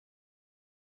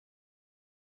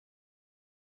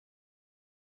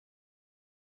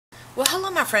Well,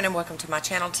 hello my friend and welcome to my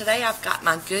channel. Today I've got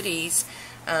my goodies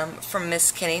from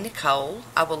Miss Keny Nicole.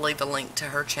 I will leave a link to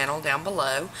her channel down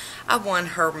below. I won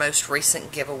her most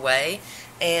recent giveaway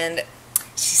and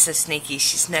she's so sneaky.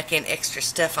 She snuck in extra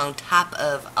stuff on top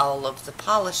of all of the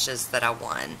polishes that I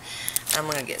won. I'm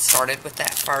going to get started with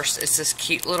that first. It's this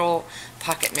cute little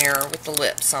pocket mirror with the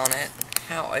lips on it.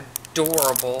 How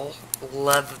adorable.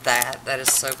 Love that. That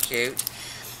is so cute.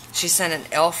 She sent an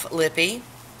elf lippy.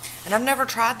 And I've never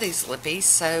tried these lippies,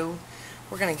 so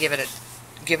we're going to give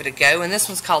it a go. And this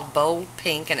one's called Bold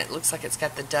Pink, and it looks like it's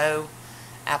got the doe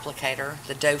applicator,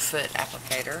 the doe foot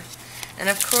applicator. And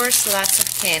of course, lots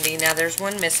of candy. Now there's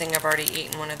one missing. I've already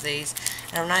eaten one of these,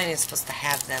 and I'm not even supposed to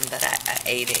have them, but I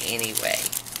ate it anyway.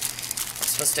 I'm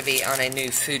supposed to be on a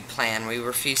new food plan. We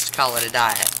refuse to call it a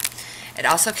diet. It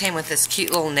also came with this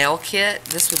cute little nail kit.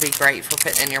 This would be great for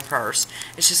putting in your purse.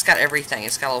 It's just got everything.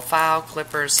 It's got a little file,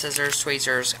 clippers, scissors,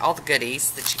 tweezers, all the goodies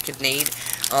that you could need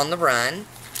on the run.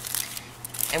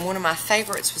 And one of my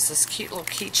favorites was this cute little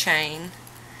keychain.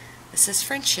 This is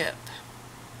friendship.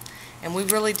 And we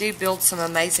really do build some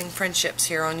amazing friendships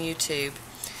here on YouTube.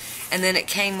 And then it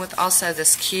came with also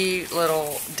this cute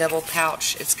little double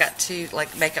pouch. It's got two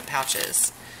like makeup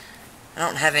pouches. I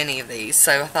don't have any of these,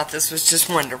 so I thought this was just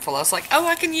wonderful. I was like, oh,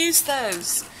 I can use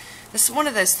those. This is one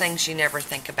of those things you never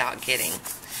think about getting.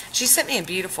 She sent me a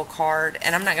beautiful card,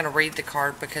 and I'm not going to read the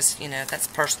card because, you know, that's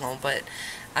personal, but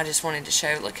I just wanted to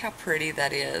show, look how pretty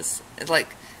that is. It's like,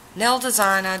 nail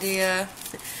design idea.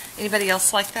 Anybody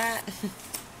else like that?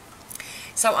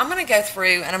 So I'm going to go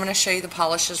through, and I'm going to show you the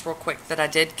polishes real quick that I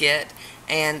did get,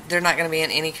 and they're not going to be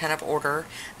in any kind of order.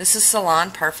 This is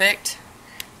Salon Perfect.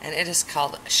 And it is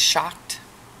called Shocked.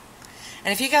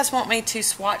 And if you guys want me to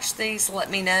swatch these,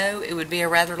 let me know. It would be a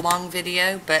rather long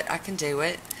video, but I can do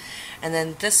it. And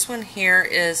then this one here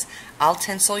is I'll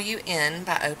Tinsel You In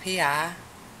by OPI.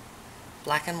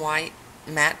 Black and white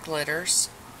matte glitters.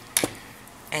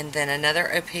 And then another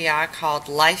OPI called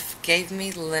Life Gave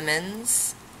Me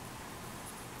Lemons.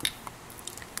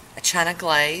 A China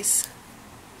Glaze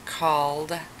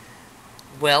called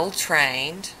Well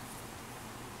Trained.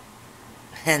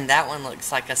 And that one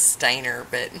looks like a stainer,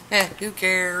 but who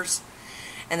cares?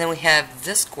 And then we have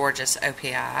this gorgeous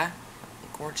OPI.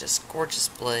 Gorgeous, gorgeous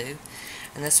blue.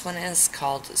 And this one is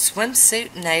called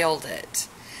Swimsuit Nailed It.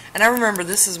 And I remember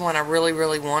this is one I really,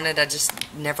 really wanted. I just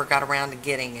never got around to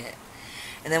getting it.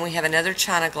 And then we have another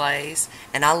China Glaze.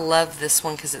 And I love this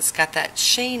one because it's got that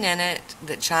sheen in it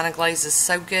that China Glaze is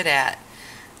so good at.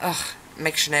 Ugh,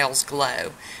 makes your nails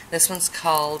glow. This one's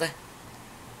called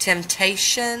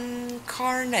Temptation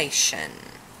Carnation.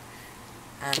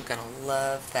 I'm going to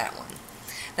love that one.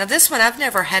 Now this one, I've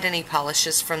never had any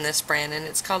polishes from this brand, and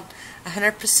it's called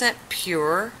 100%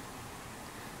 Pure.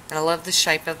 And I love the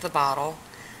shape of the bottle.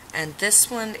 And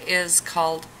this one is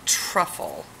called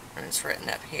Truffle. And it's written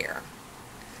up here.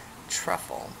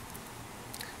 Truffle.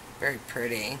 Very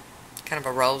pretty. Kind of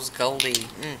a rose goldy.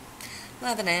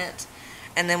 Loving it.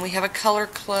 And then we have a Color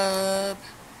Club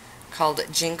called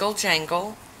Jingle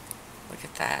Jangle. Look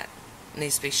at that. It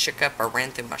needs to be shook up or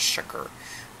ran through my sugar.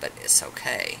 But it's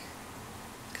okay.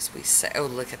 Because we say, oh,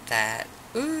 look at that.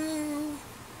 Ooh.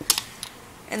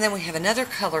 And then we have another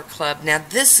Color Club. Now,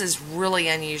 this is really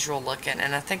unusual looking.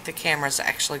 And I think the camera's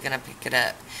actually going to pick it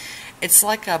up. It's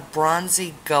like a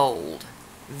bronzy gold.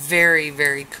 Very,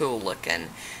 very cool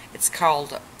looking. It's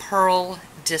called Pearl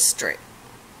District.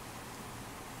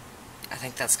 I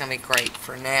think that's going to be great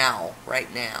for now.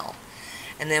 Right now.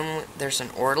 And then there's an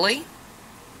Orly.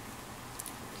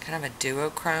 Kind of a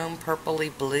duochrome, purpley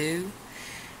blue.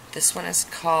 This one is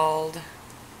called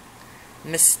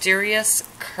Mysterious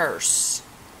Curse.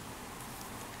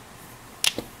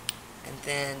 And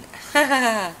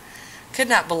then, could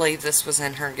not believe this was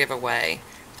in her giveaway.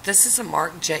 This is a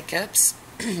Marc Jacobs.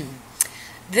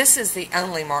 This is the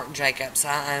only Marc Jacobs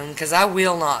I own because I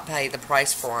will not pay the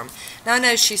price for them. Now I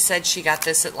know she said she got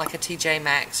this at like a TJ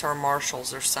Maxx or a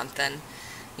Marshalls or something.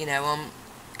 You know,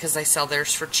 because they sell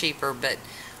theirs for cheaper, but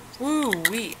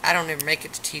woo-wee, I don't ever make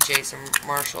it to TJ's or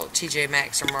TJ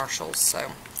Maxx or Marshalls,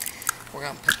 so we're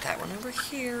going to put that one over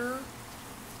here.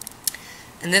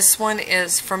 And this one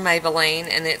is from Maybelline,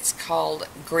 and it's called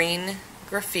Green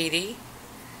Graffiti.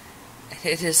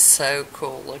 It is so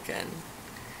cool looking.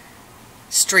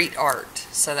 Street Art,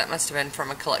 so that must have been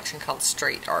from a collection called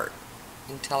Street Art.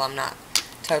 You can tell I'm not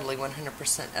totally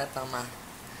 100% up on my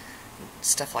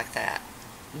stuff like that.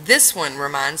 This one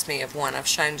reminds me of one I've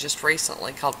shown just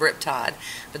recently called Riptide,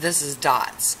 but this is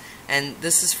Dots. And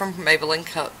this is from Maybelline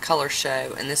Color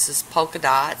Show, and this is Polka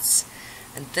Dots.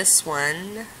 And this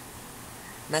one,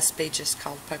 Must be just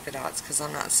called polka dots because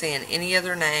I'm not seeing any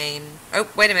other name. Oh,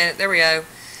 wait a minute. There we go.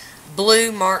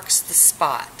 Blue marks the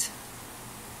spot.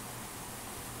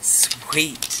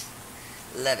 Sweet.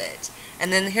 Love it.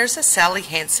 And then here's a Sally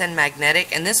Hansen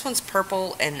magnetic, and this one's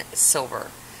purple and silver.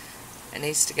 It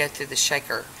needs to go through the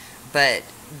shaker, but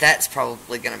that's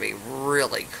probably going to be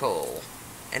really cool.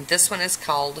 And this one is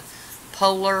called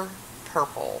Polar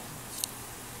Purple.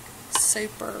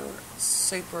 Super,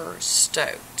 super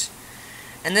stoked.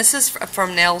 And this is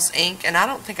from Nails Inc. And I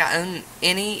don't think I own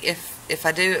any. If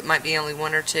I do, it might be only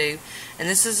one or two. And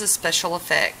this is a special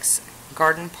effects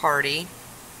garden party.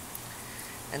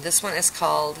 And this one is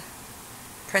called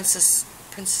Princess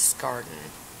Garden.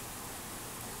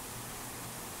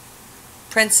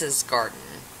 Prince's Garden.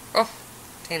 Oh,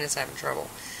 Tina's having trouble.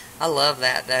 I love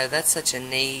that though. That's such a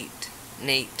neat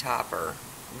topper.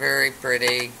 Very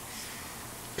pretty.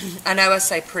 I know I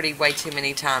say pretty way too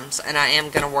many times, and I am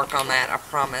going to work on that, I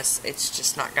promise. It's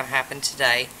just not going to happen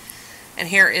today. And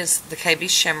here is the KB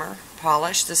Shimmer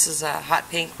polish. This is a hot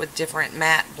pink with different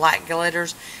matte black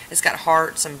glitters. It's got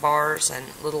hearts and bars and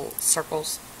little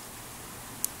circles.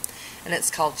 And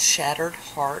it's called Shattered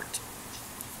Heart.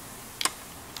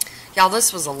 Y'all,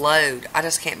 this was a load. I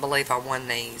just can't believe I won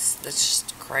these. That's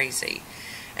just crazy.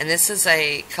 And this is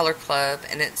a Color Club,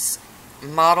 and it's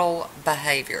Model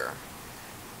Behavior.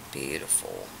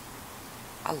 Beautiful.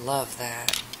 I love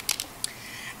that.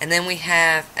 And then we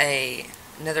have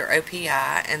another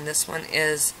OPI, and this one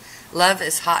is Love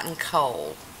is Hot and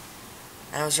Cold.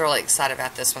 And I was really excited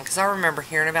about this one because I remember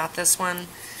hearing about this one,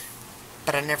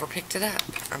 but I never picked it up.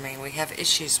 I mean, we have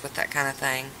issues with that kind of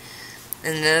thing.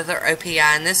 And another OPI,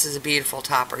 and this is a beautiful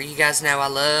topper. You guys know I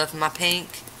love my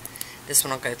pink. This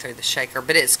one will go through the shaker,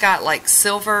 but it's got like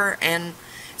silver, and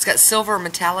it's got silver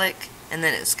metallic, and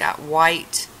then it's got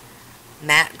white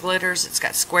matte glitters. It's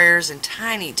got squares and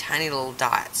tiny little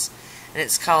dots, and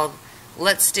it's called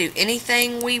Let's Do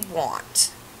Anything We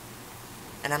Want.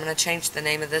 And I'm going to change the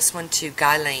name of this one to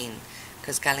Guyleen,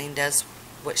 because Guyleen does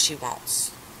what she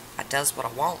wants. I does what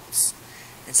I wants.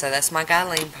 And so that's my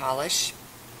Guyleen polish.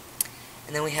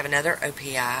 And then we have another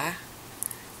OPI.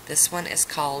 This one is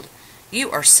called You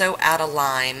Are So Out of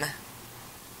Lime.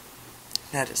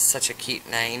 That is such a cute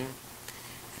name.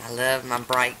 I love my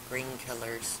bright green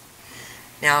colors.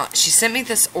 Now, she sent me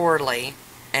this orally,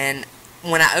 and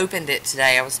when I opened it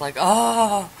today, I was like,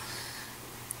 oh,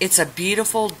 it's a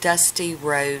beautiful dusty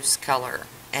rose color,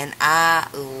 and I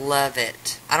love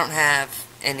it. I don't have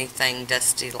anything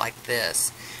dusty like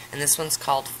this. And this one's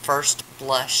called First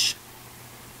Blush.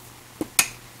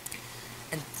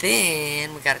 And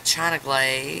then we got a China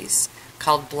glaze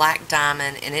called Black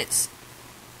Diamond, and it's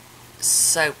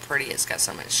so pretty. It's got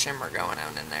so much shimmer going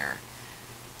on in there.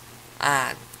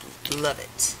 I love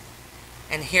it.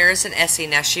 And here's an Essie.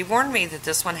 Now, she warned me that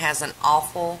this one has an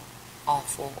awful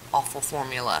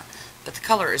formula, but the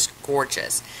color is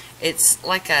gorgeous. It's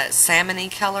like a salmony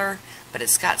color, but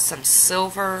it's got some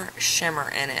silver shimmer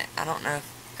in it. I don't know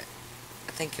if,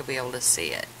 I think you'll be able to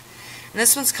see it. And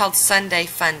this one's called Sunday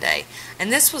Fun Day.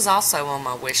 And this was also on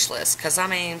my wish list, because, I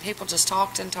mean, people just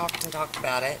talked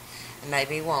about it and made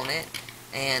me want it.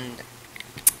 And,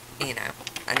 you know,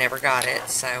 I never got it,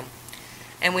 so.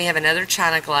 And we have another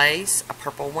China glaze, a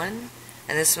purple one.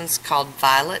 And this one's called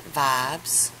Violet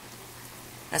Vibes.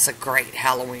 That's a great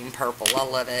Halloween purple. I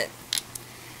love it.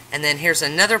 And then here's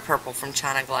another purple from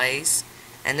China Glaze.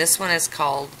 And this one is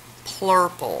called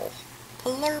Plurple.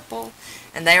 Plurple.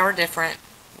 And they are different.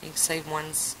 You can see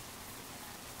one's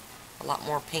a lot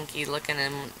more pinky looking,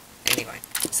 and anyway,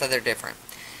 so they're different.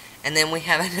 And then we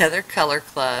have another Color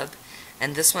Club,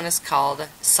 and this one is called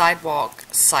Sidewalk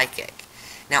Psychic.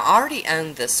 Now, I already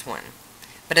owned this one,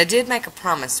 but I did make a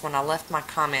promise when I left my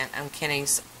comment on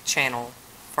Keny's channel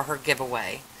for her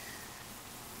giveaway.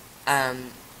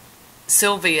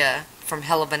 Sylvia from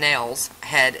Hella Nails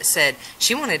had said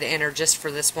she wanted to enter just for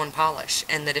this one polish,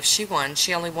 and that if she won,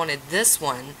 she only wanted this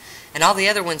one, and all the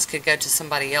other ones could go to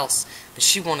somebody else, but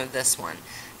she wanted this one.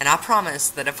 And I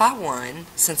promised that if I won,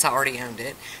 since I already owned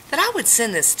it, that I would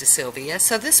send this to Sylvia.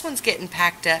 So this one's getting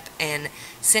packed up and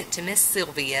sent to Miss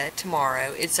Sylvia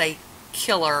tomorrow. It's a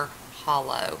killer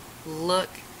hollow. Look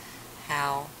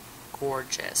how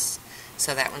gorgeous.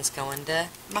 So that one's going to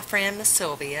my friend Miss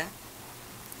Sylvia.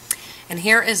 And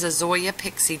here is a Zoya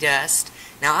Pixie Dust.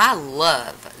 Now, I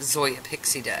love Zoya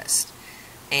Pixie Dust.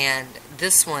 And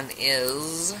this one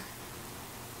is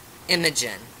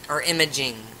Imogen, or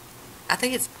Imogene. I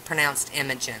think it's pronounced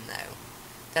Imogen, though.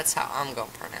 That's how I'm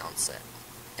going to pronounce it.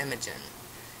 Imogen.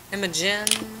 Imogen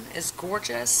is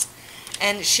gorgeous.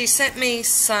 And she sent me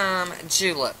some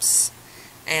juleps.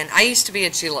 And I used to be a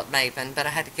julep maven, but I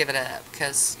had to give it up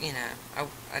because, you know,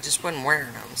 I just wasn't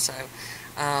wearing them. So,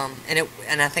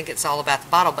 and I think it's all about the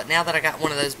bottle. But now that I got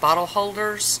one of those bottle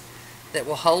holders that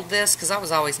will hold this, because I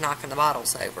was always knocking the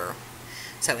bottles over.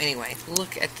 So anyway,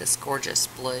 look at this gorgeous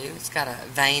blue. It's got a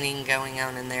veining going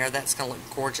on in there. That's going to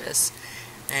look gorgeous.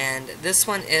 And this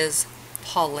one is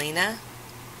Paulina.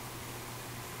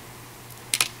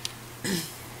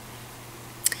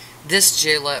 This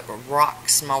julep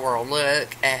rocks my world.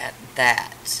 Look at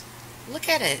that. Look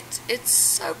at it. It's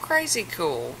so crazy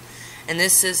cool. And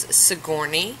this is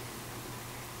Sigourney.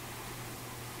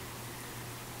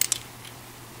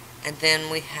 And then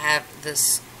we have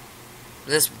this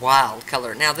wild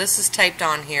color. Now this is taped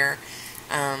on here,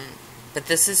 but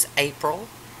this is April.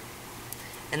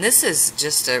 And this is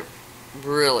just a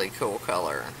really cool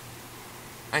color.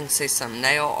 I can see some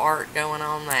nail art going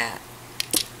on that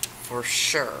for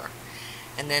sure.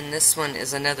 And then this one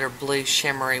is another blue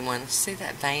shimmery one. See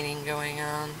that veining going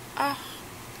on? Oh,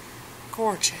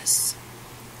 gorgeous.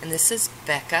 And this is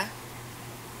Becca.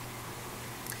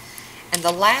 And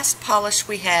the last polish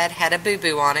we had a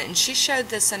boo-boo on it, and she showed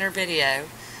this in her video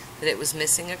that it was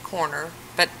missing a corner,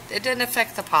 but it didn't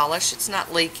affect the polish. It's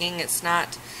not leaking. It's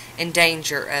not in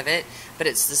danger of it, but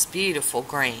it's this beautiful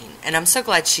green. And I'm so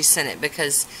glad she sent it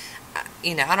because,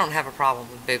 you know, I don't have a problem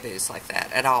with boo-boos like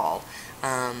that at all.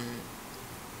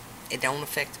 It don't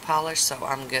affect the polish, so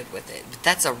I'm good with it. But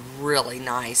that's a really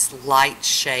nice light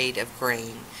shade of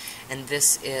green. And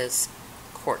this is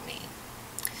Courtney.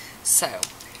 So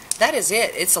that is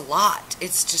it. It's a lot.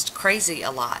 It's just crazy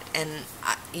a lot. And,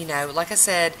 you know, like I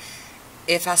said,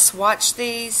 if I swatch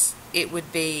these, it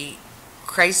would be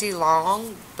crazy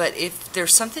long. But if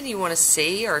there's something you want to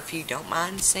see, or if you don't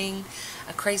mind seeing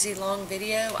a crazy long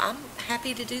video, I'm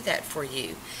happy to do that for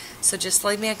you. So just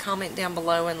leave me a comment down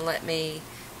below and let me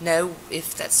know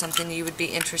if that's something you would be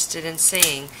interested in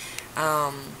seeing.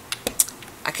 I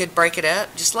could break it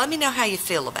up. Just let me know how you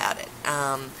feel about it.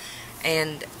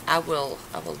 And I will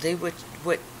do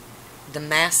what the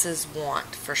masses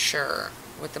want for sure,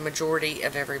 what the majority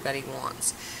of everybody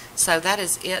wants. So that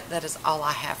is it. That is all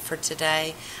I have for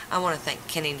today. I want to thank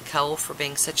Keny Nicole for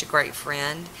being such a great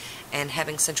friend and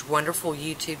having such a wonderful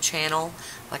YouTube channel.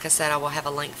 Like I said, I will have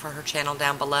a link for her channel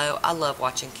down below. I love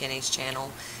watching Keny's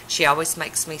channel. She always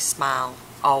makes me smile.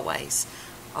 Always.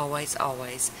 Always,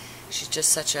 always. She's just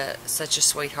such a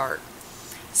sweetheart.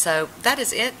 So that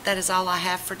is it. That is all I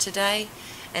have for today.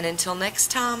 And until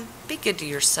next time, be good to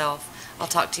yourself. I'll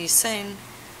talk to you soon.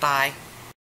 Bye.